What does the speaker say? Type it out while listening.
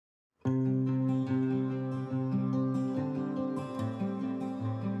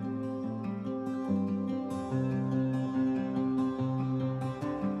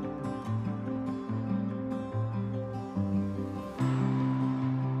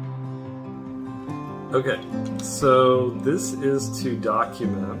Okay, so this is to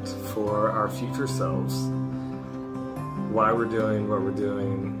document for our future selves why we're doing what we're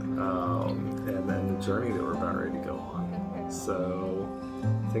doing, and then the journey that we're about ready to go on. So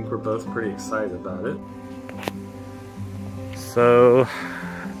I think we're both pretty excited about it. So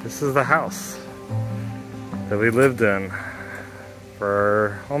this is the house that we lived in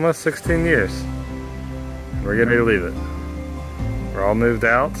for almost 16 years. We're getting ready to leave it. We're all moved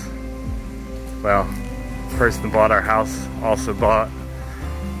out. Well, the person that bought our house also bought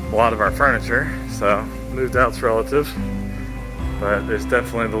a lot of our furniture, so moved out's relative. But there's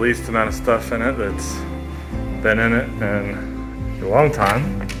definitely the least amount of stuff in it that's been in it in a long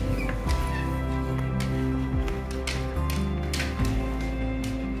time.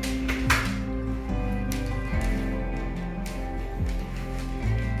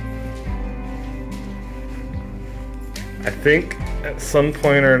 I think at some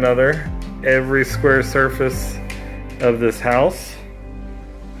point or another, every square surface of this house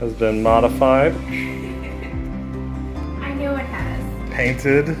has been modified. I know it has.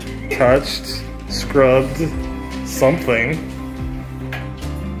 Painted, touched, scrubbed, something.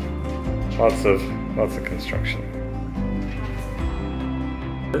 Lots of construction.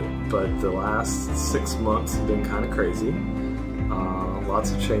 But the last 6 months have been kind of crazy.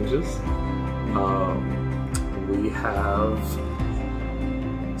 Lots of changes. We have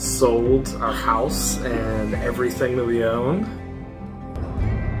sold our house and everything that we own.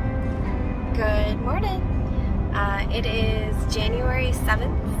 Good morning. It is January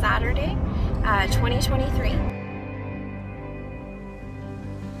 7th, Saturday, 2023.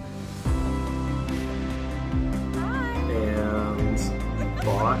 And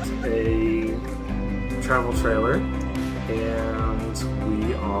bought a travel trailer, and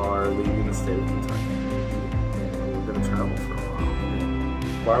we are leaving the state of Kentucky. And we're going to travel for a while.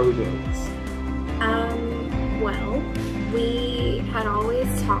 Why are we doing this? Well, we had always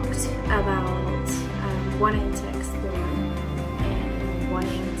talked about wanting to explore and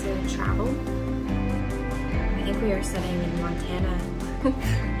wanting to travel. I think we were sitting in Montana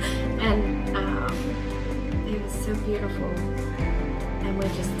and it was so beautiful and we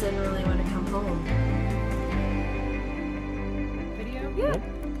just didn't really want to come home. Video? Yeah.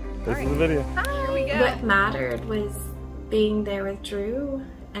 This is the video. Hi. Here we go. What mattered was being there with Drew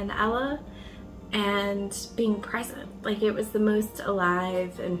and Ella and being present. Like, it was the most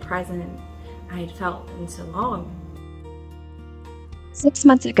alive and present I had felt in so long. 6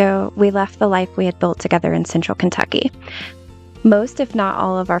 months ago, we left the life we had built together in central Kentucky. Most, if not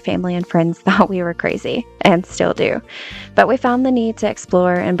all, of our family and friends thought we were crazy, and still do. But we found the need to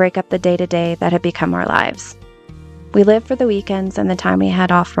explore and break up the day-to-day that had become our lives. We live for the weekends and the time we had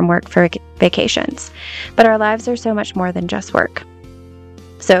off from work for vacations. But our lives are so much more than just work.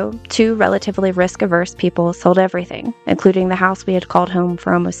 So, two relatively risk-averse people sold everything, including the house we had called home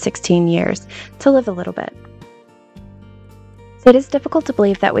for almost 16 years, to live a little bit. It is difficult to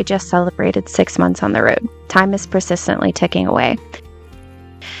believe that we just celebrated 6 months on the road. Time is persistently ticking away.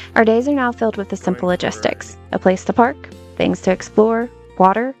 Our days are now filled with the simple logistics: a place to park, things to explore,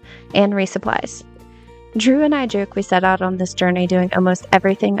 water, and resupplies. Drew and I joke we set out on this journey doing almost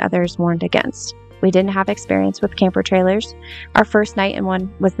everything others warned against. We didn't have experience with camper trailers. Our first night in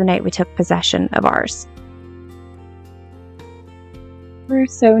one was the night we took possession of ours. We're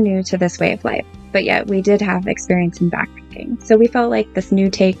so new to this way of life, but yet we did have experience in backpacking, so we felt like this new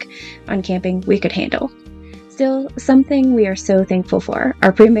take on camping we could handle. Still, something we are so thankful for.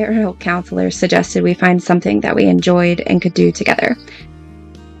 Our premarital counselor suggested we find something that we enjoyed and could do together.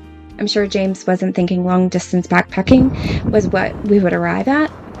 I'm sure James wasn't thinking long-distance backpacking was what we would arrive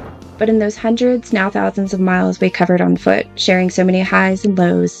at, but in those hundreds, now thousands of miles we covered on foot, sharing so many highs and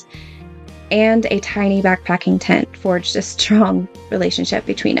lows, and a tiny backpacking tent forged a strong relationship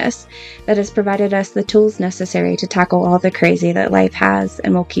between us that has provided us the tools necessary to tackle all the crazy that life has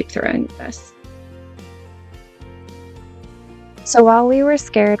and will keep throwing at us. So while we were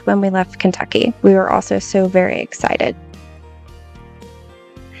scared when we left Kentucky, we were also so very excited.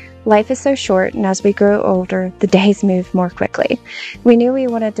 Life is so short, and as we grow older, the days move more quickly. We knew we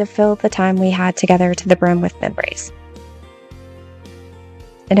wanted to fill the time we had together to the brim with memories.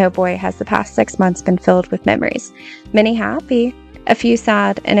 And oh boy, has the past 6 months been filled with memories. Many happy, a few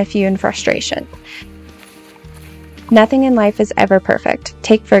sad, and a few in frustration. Nothing in life is ever perfect.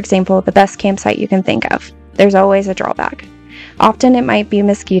 Take, for example, the best campsite you can think of. There's always a drawback. Often it might be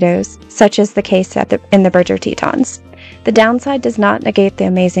mosquitoes, such as the case in the Bridger Tetons. The downside does not negate the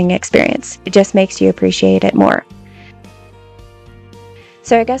amazing experience. It just makes you appreciate it more.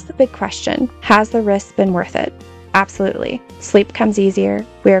 So I guess the big question, has the risk been worth it? Absolutely. Sleep comes easier,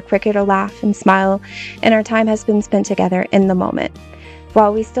 we are quicker to laugh and smile, and our time has been spent together in the moment.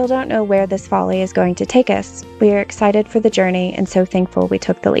 While we still don't know where this folly is going to take us, we are excited for the journey and so thankful we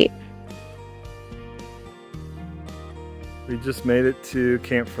took the leap. We just made it to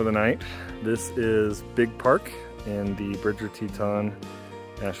camp for the night. This is Big Park in the Bridger Teton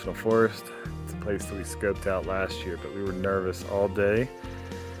National Forest. It's a place that we scoped out last year, but we were nervous all day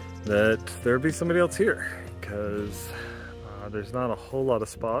that there'd be somebody else here because there's not a whole lot of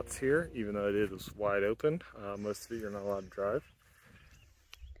spots here, even though it is wide open. Most of it you're not allowed to drive.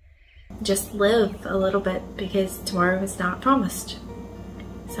 Just live a little bit because tomorrow is not promised.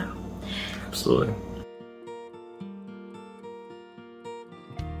 So. Absolutely.